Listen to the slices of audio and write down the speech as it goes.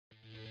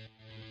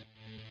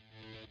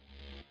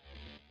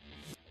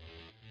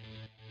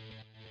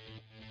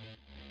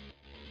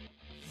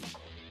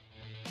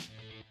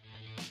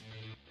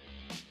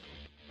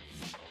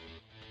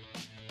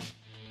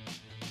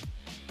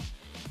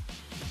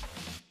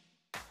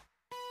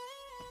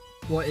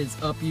What is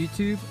up,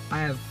 YouTube? I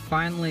have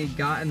finally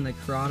gotten the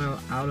Corrado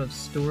out of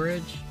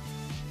storage.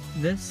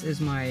 This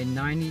is my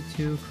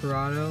 92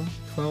 Corrado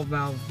 12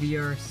 valve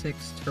VR6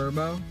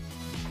 turbo.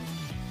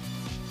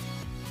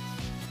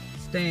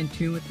 Stay in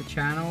tune with the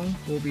channel.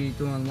 We'll be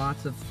doing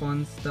lots of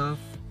fun stuff.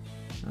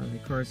 The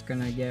car's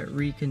gonna get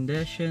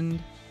reconditioned.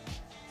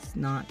 It's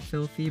not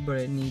filthy, but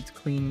it needs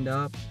cleaned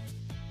up.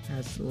 It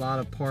has a lot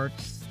of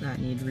parts that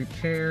need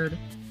repaired.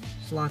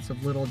 There's lots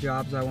of little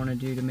jobs I want to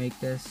do to make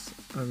this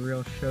a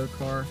real show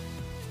car.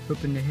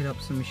 Hoping to hit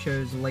up some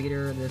shows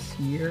later this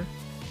year,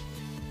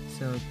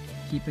 so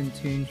keep in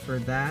tune for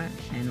that.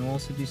 And we'll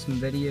also do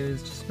some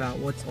videos just about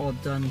what's all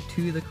done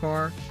to the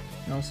car,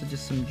 and also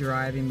just some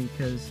driving,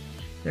 because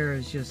there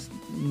is just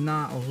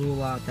not a whole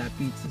lot that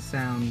beats the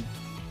sound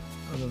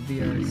of a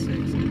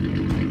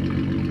VR6.